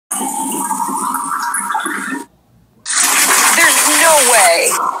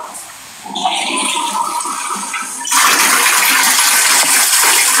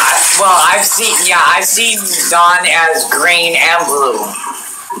I've seen Dawn as green and blue.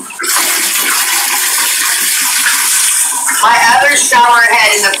 My other shower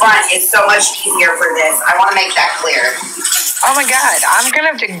head in the front is so much easier for this. I want to make that clear. Oh my God, I'm gonna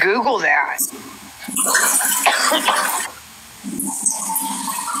have to Google that.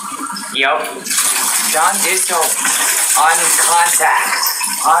 Yep. Dawn Digital on contact.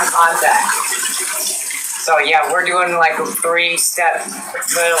 So yeah, we're doing like a 3-step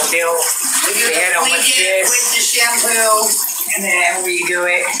little deal. We hit them with the shampoo. And then we do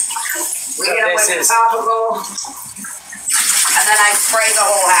it. We hit them with the topical. And then I spray the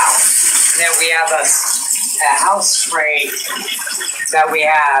whole house. And then we have a house spray that we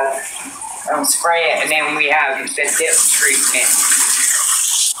have. Spray it, and then we have the dip treatment.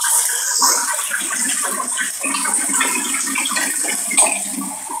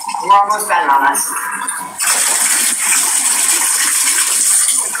 We're almost done on us.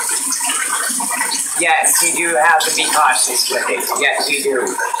 Yes, you do have to be cautious with it. Yes, you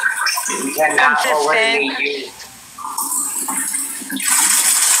do. You cannot overly use.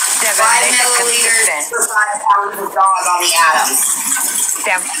 5 milliliters for 5 pounds of dog on the Adams.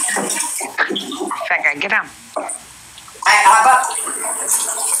 Damn. Becca, get down. Hop up.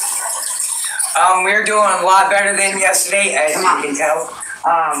 We're doing a lot better than yesterday, as you can tell.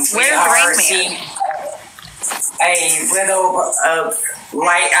 We are seeing a little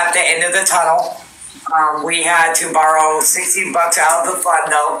light at the end of the tunnel. We had to borrow $60 out of the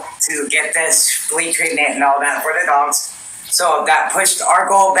fund though to get this flea treatment and all that for the dogs. So that pushed our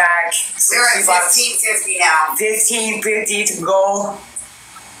goal back. We're at $15.50 now. $15.50 to go.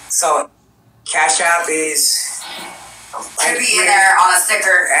 So Cash App is should be in there on a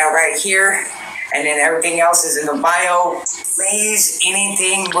sticker right here, and then everything else is in the bio. Please,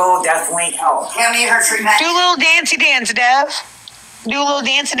 anything will definitely help. Hand me her treatment. Do a little dancey dance, Dev. Do a little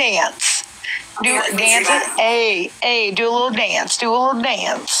dancey dance. Do dance it. Hey, do a little dance. Do a little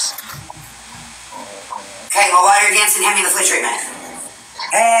dance. Okay, well, while you're dancing, hand me the flea treatment.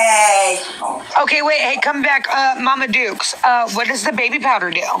 Hey. Okay, wait. Hey, come back, Mama Dukes. What does the baby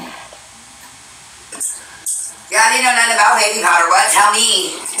powder do? Yeah, I didn't know nothing about baby powder. What? Tell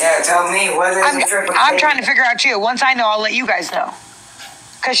me. Yeah, tell me. What is I'm trying to figure out too. Once I know, I'll let you guys know.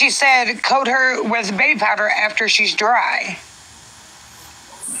 Because she said coat her with baby powder after she's dry.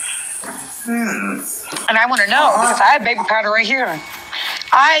 And I want to know because I have baby powder right here.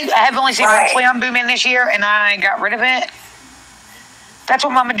 I have only seen one flea on Boom In this year, and I got rid of it. That's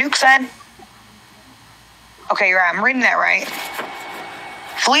what Mama Duke said. Okay, you're right. I'm reading that right.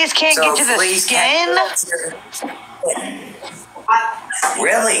 Fleas can't get to the skin?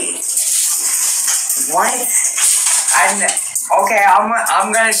 Really? What? Okay,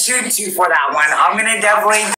 I'm gonna shoot you for that one. I'm gonna definitely